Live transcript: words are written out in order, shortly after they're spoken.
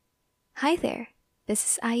Hi there, this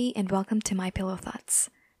is Ai and welcome to My Pillow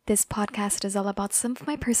Thoughts. This podcast is all about some of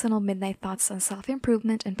my personal midnight thoughts on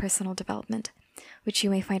self-improvement and personal development, which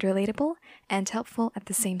you may find relatable and helpful at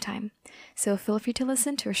the same time. So feel free to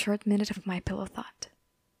listen to a short minute of My Pillow Thought.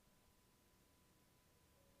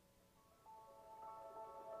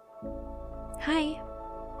 Hi!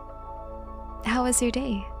 How was your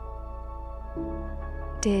day?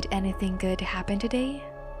 Did anything good happen today?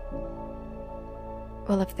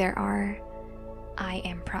 Well, if there are, I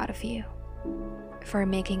am proud of you for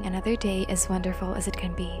making another day as wonderful as it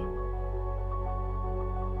can be.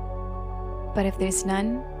 But if there's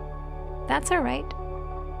none, that's alright.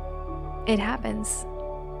 It happens.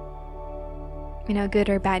 Good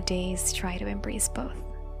or bad days, try to embrace both.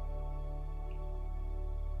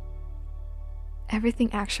 Everything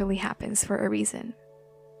actually happens for a reason.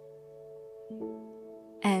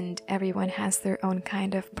 And everyone has their own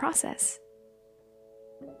kind of process.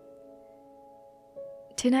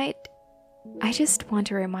 Tonight, I just want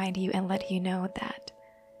to remind you and let you know that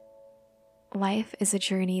life is a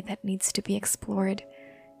journey that needs to be explored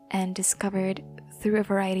and discovered through a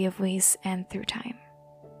variety of ways and through time.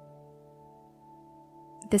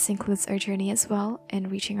 This includes our journey as well in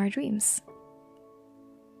reaching our dreams.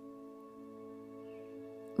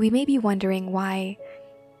 We may be wondering why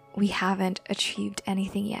we haven't achieved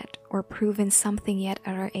anything yet or proven something yet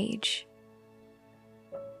at our age.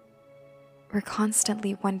 We're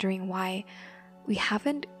constantly wondering why we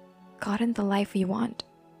haven't gotten the life we want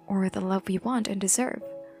or the love we want and deserve,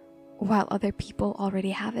 while other people already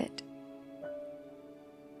have it.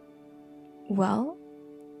 Well,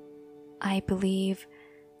 I believe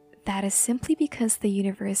that is simply because the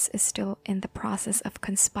universe is still in the process of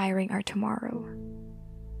conspiring our tomorrow.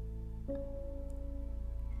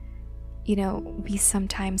 We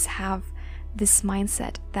sometimes have this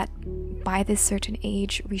mindset that by this certain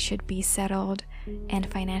age we should be settled and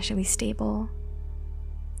financially stable,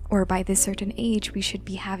 or by this certain age we should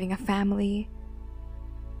be having a family.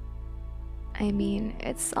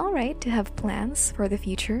 It's alright to have plans for the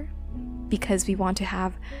future because we want to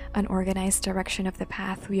have an organized direction of the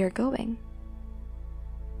path we are going.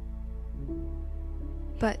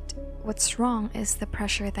 But what's wrong is the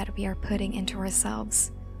pressure that we are putting into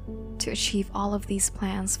ourselves to achieve all of these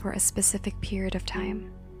plans for a specific period of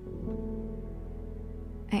time.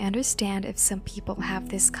 I understand if some people have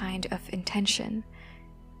this kind of intention,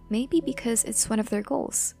 maybe because it's one of their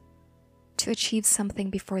goals, to achieve something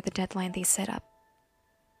before the deadline they set up.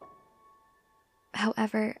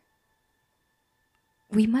 However,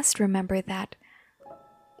 we must remember that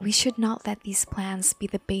we should not let these plans be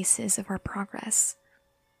the basis of our progress,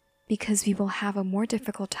 because we will have a more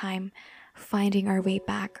difficult time finding our way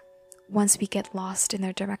back once we get lost in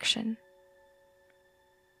their direction.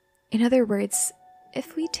 In other words,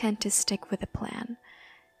 if we tend to stick with a plan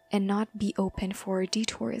and not be open for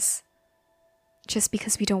detours just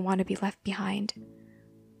because we don't want to be left behind,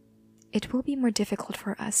 it will be more difficult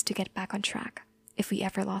for us to get back on track if we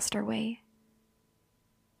ever lost our way.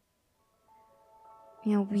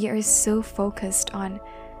 We are so focused on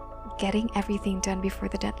getting everything done before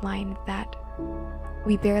the deadline that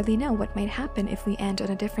we barely know what might happen if we end on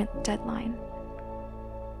a different deadline.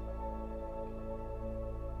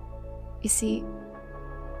 You see,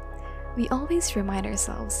 we always remind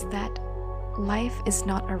ourselves that life is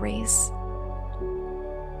not a race.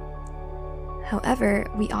 However,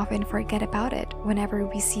 we often forget about it whenever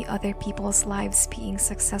we see other people's lives being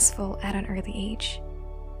successful at an early age.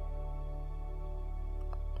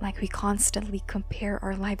 Like we constantly compare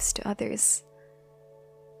our lives to others,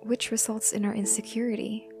 which results in our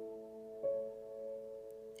insecurity.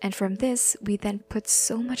 And from this, we then put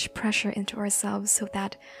so much pressure into ourselves so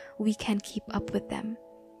that we can keep up with them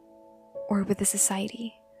or with the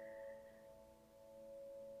society.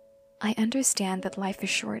 I understand that life is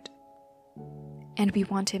short and we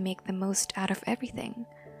want to make the most out of everything.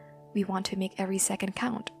 We want to make every second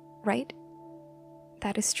count, right?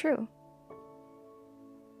 That is true.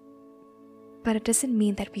 But it doesn't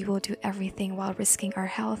mean that we will do everything while risking our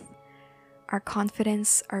health, our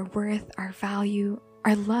confidence, our worth, our value,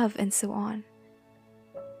 our love, and so on.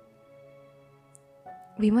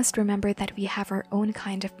 We must remember that we have our own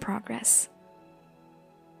kind of progress.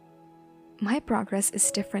 My progress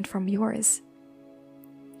is different from yours,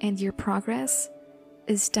 and your progress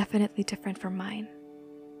is definitely different from mine.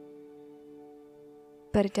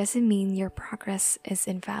 But it doesn't mean your progress is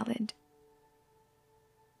invalid.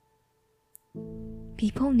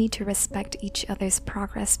 People need to respect each other's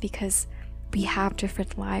progress because we have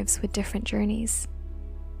different lives with different journeys.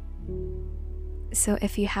 So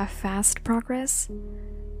if you have fast progress,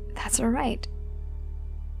 that's alright.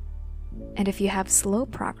 And if you have slow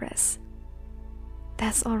progress,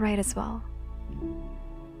 that's alright as well.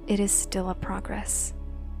 It is still a progress.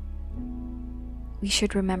 We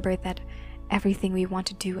should remember that everything we want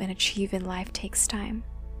to do and achieve in life takes time.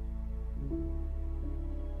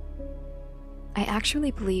 I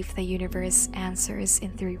actually believe the universe answers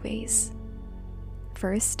in 3 ways.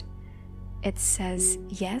 First, it says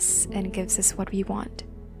yes and gives us what we want.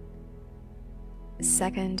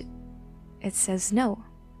 Second, it says no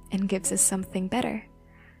and gives us something better.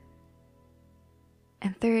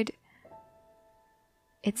 And third,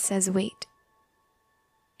 it says wait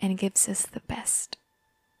and gives us the best.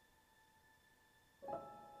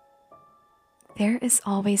 There is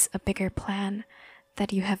always a bigger plan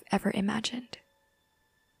that you have ever imagined.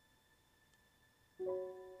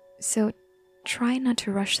 So try not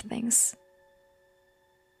to rush things,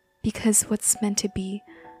 because what's meant to be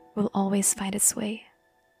will always find its way.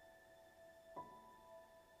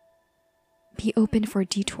 Be open for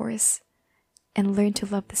detours and learn to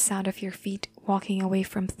love the sound of your feet walking away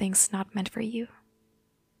from things not meant for you.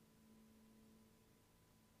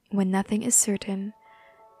 When nothing is certain,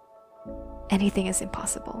 anything is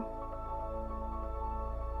impossible.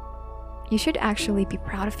 You should actually be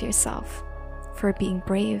proud of yourself for being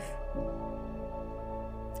brave.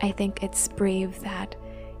 I think it's brave that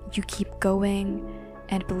you keep going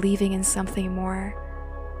and believing in something more,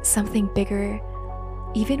 something bigger,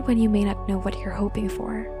 even when you may not know what you're hoping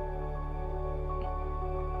for.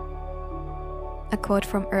 A quote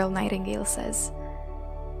from Earl Nightingale says,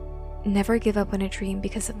 "Never give up on a dream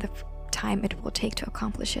because of the time it will take to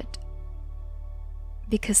accomplish it,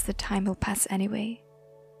 because the time will pass anyway."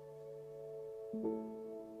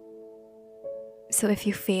 So if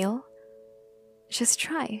you fail, just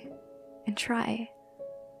try and try.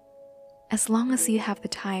 As long as you have the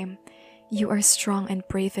time, you are strong and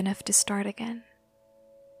brave enough to start again.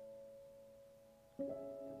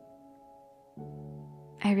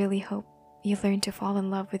 I really hope you learn to fall in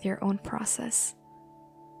love with your own process,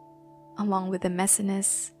 along with the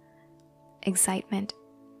messiness, excitement,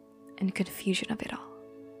 and confusion of it all.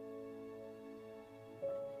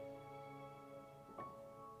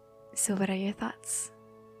 So what are your thoughts?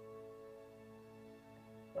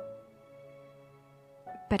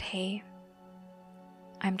 But hey,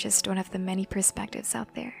 I'm just one of the many perspectives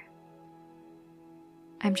out there.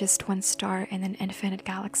 I'm just one star in an infinite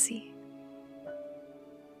galaxy.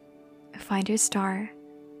 Find your star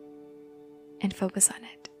and focus on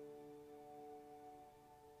it.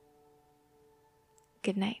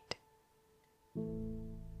 Good night.